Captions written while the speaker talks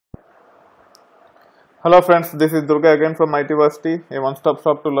Hello friends, this is Durga again from ITversity, a one-stop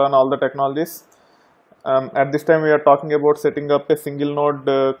shop to learn all the technologies. At this time we are talking about setting up a single node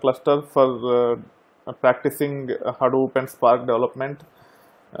cluster for practicing Hadoop and Spark development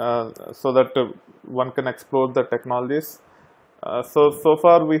so that one can explore the technologies. So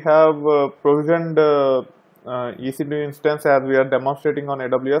far we have provisioned EC2 instance as we are demonstrating on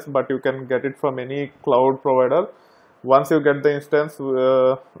AWS, but you can get it from any cloud provider. Once you get the instance,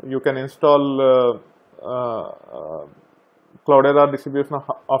 you can install Cloudera distribution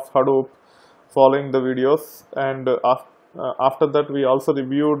of Hadoop following the videos, and after that we also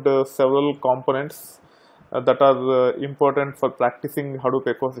reviewed several components that are important for practicing Hadoop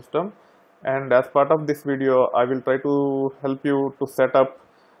ecosystem. And as part of this video I will try to help you to set up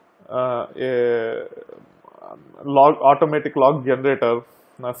a automatic log generator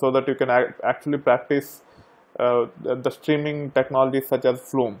so that you can actually practice the streaming technologies such as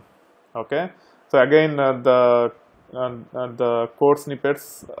Flume. Okay, so again the code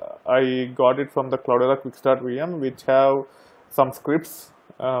snippets I got it from the Cloudera Quickstart VM, which have some scripts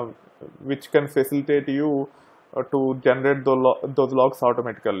which can facilitate you to generate those logs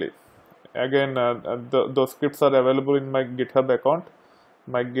automatically. Again, those scripts are available in my GitHub account.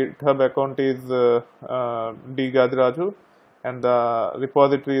 My GitHub account is dgadiraju, and the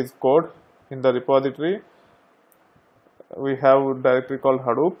repository is code. In the repository we have a directory called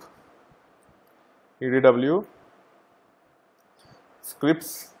Hadoop, EDW,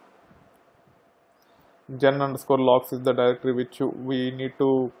 scripts, gen_logs is the directory which we need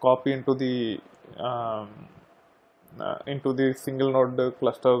to copy into the single node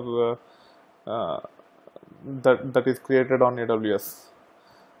cluster that is created on AWS.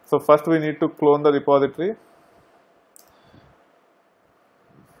 So first we need to clone the repository.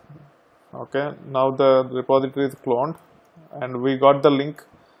 Okay, now the repository is cloned, and we got the link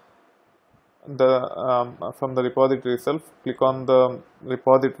from the repository itself. Click on the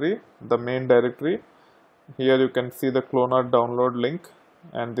repository, the main directory. Here you can see the cloner download link,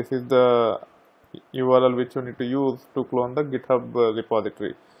 and this is the URL which you need to use to clone the GitHub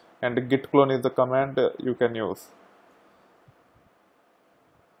repository, and git clone is the command you can use.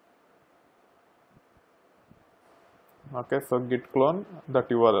 Okay, so git clone that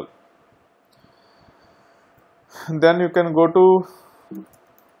URL. Then you can go to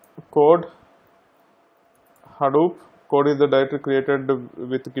code, Hadoop. Code is the directory created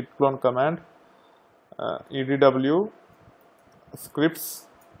with git clone command, EDW, scripts,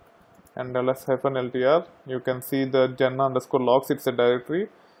 and ls-ltr. You can see the gen_logs. It's a directory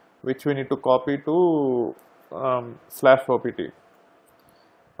which we need to copy to /opt.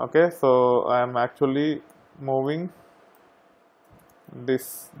 Okay, so I am actually moving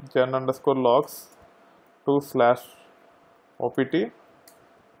this gen_logs to /opt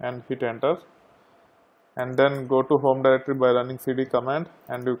and hit enter, and then go to home directory by running cd command,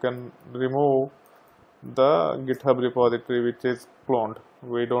 and you can remove the GitHub repository which is cloned.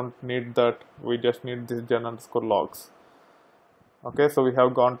 We don't need that, we just need this gen_logs. Okay, so we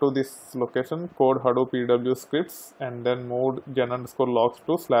have gone to this location, code Hadoop EW scripts, and then moved gen_logs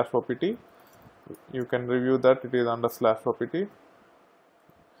to /opt. You can review that, it is under /opt,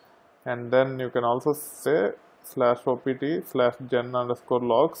 and then you can also say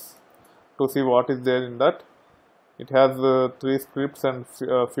 /opt/gen_logs to see what is there in that. It has 3 scripts and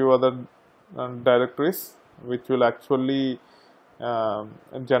few other directories which will actually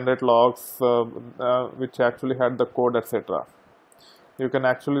generate logs which actually had the code, etc. You can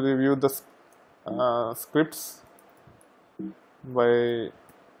actually review the scripts by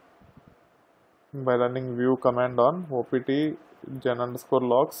running view command on opt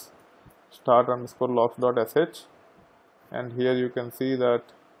gen_logs start_logs.sh, and here you can see that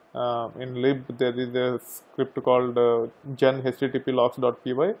in lib there is a script called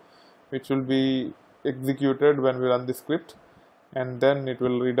gen_http_logs.py which will be executed when we run the script, and then it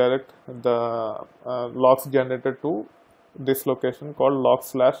will redirect the logs generated to this location called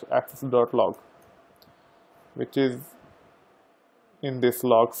logs/access.log, which is in this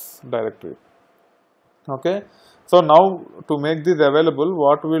logs directory. Okay, so now to make this available,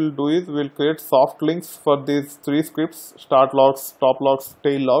 what we'll do is we'll create soft links for these 3 scripts: start logs, stop logs,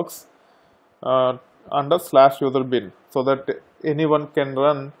 tail logs, under /user bin, so that anyone can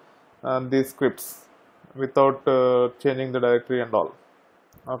run these scripts without changing the directory and all.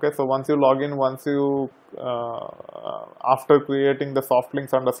 Okay, so once you log in, after creating the soft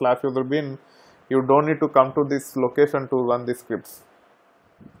links under /user bin, you don't need to come to this location to run the scripts.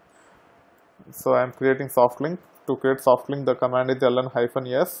 So I am creating soft link. To create soft link, the command is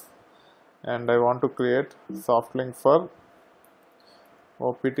ln-s, and I want to create soft link for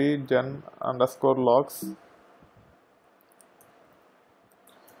opt gen underscore logs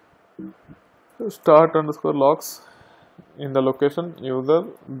start underscore logs in the location user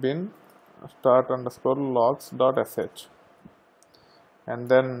bin start underscore logs dot sh, and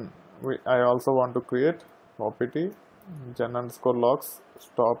then I also want to create opt gen underscore logs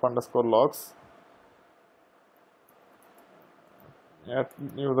stop underscore logs at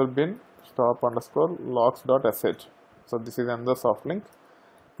user bin stop underscore logs dot sh. So this is another soft link,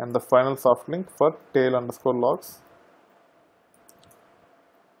 and the final soft link for tail underscore logs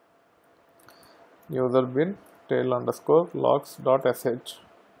user bin tail underscore logs dot sh.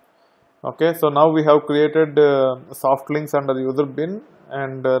 Okay, so now we have created soft links under user bin,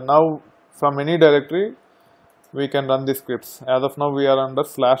 and now from any directory we can run the scripts. As of now we are under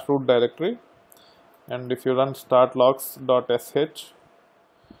 /root directory, and if you run start logs dot sh,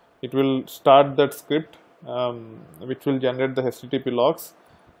 it will start that script which will generate the HTTP logs,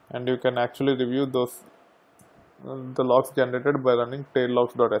 and you can actually review those the logs generated by running tail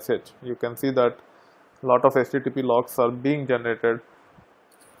logs dot sh. You can see that a lot of HTTP logs are being generated.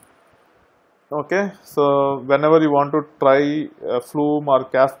 Okay, so whenever you want to try Flume or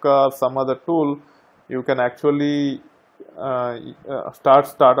Kafka or some other tool, you can actually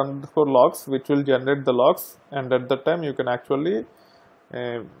start underscore logs, which will generate the logs, and at that time you can actually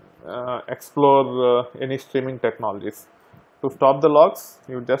explore any streaming technologies. To stop the logs,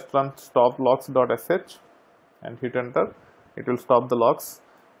 you just run stop logs dot sh and hit enter. It will stop the logs.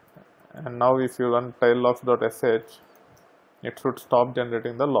 And now if you run tail logs dot sh, it should stop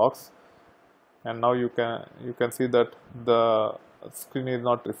generating the logs, and now you can see that the screen is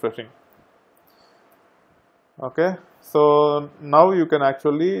not refreshing. Okay, so now you can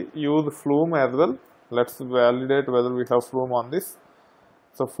actually use Flume as well. Let's validate whether we have Flume on this.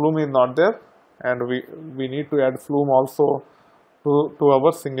 So Flume is not there, and we need to add Flume also to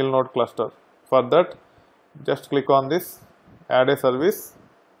our single node cluster. For that, just click on this add a service.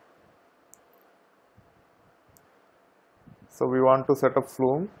 So we want to set up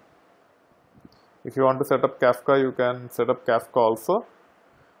Flume. If you want to set up Kafka, you can set up Kafka also.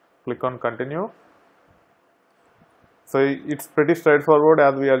 Click on continue. So it's pretty straightforward,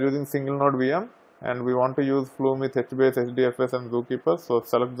 as we are using single node VM and we want to use Flume with HBase, HDFS and Zookeeper. So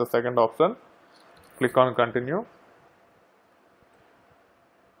select the second option. Click on continue.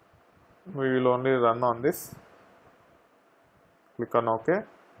 We will only run on this. Click on OK.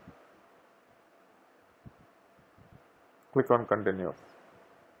 Click on continue.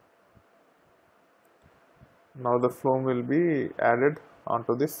 Now the Flume will be added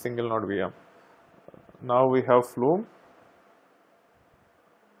onto this single node VM. Now we have Flume.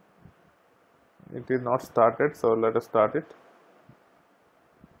 It is not started, so let us start it.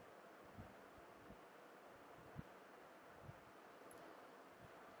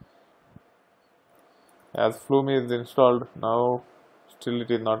 As Flume is installed, now still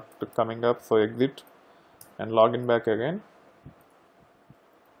it is not coming up, so exit and log in back again.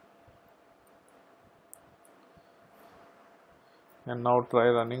 And now try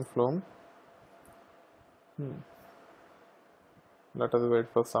running Flume. Let us wait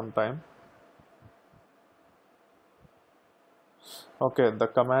for some time. Okay, the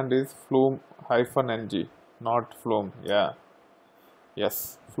command is flume-ng, not Flume. Yeah.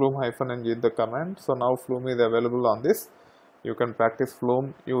 Yes, flume-ng is the command. So now Flume is available on this. You can practice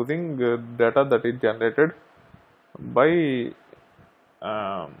Flume using data that is generated by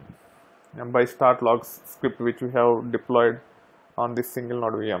start logs script, which we have deployed on this single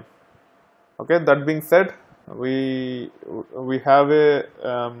node VM. Okay, that being said, we have a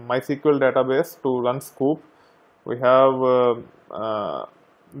MySQL database to run Scoop. We have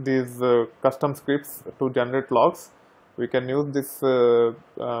these custom scripts to generate logs. We can use this the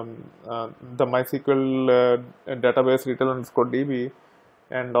MySQL database retail_db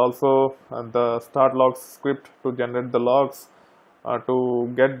and also the start logs script to generate the logs to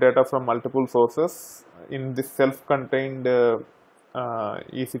get data from multiple sources in this self-contained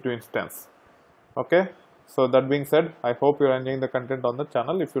EC2 instance. Okay, so that being said, I hope you are enjoying the content on the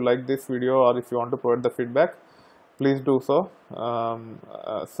channel. If you like this video or if you want to provide the feedback, please do so,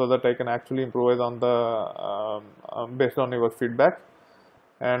 so that I can actually improvise on the based on your feedback.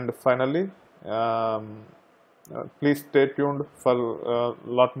 And finally, please stay tuned for a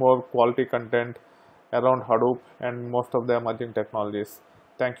lot more quality content around Hadoop and most of the emerging technologies.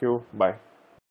 Thank you. Bye.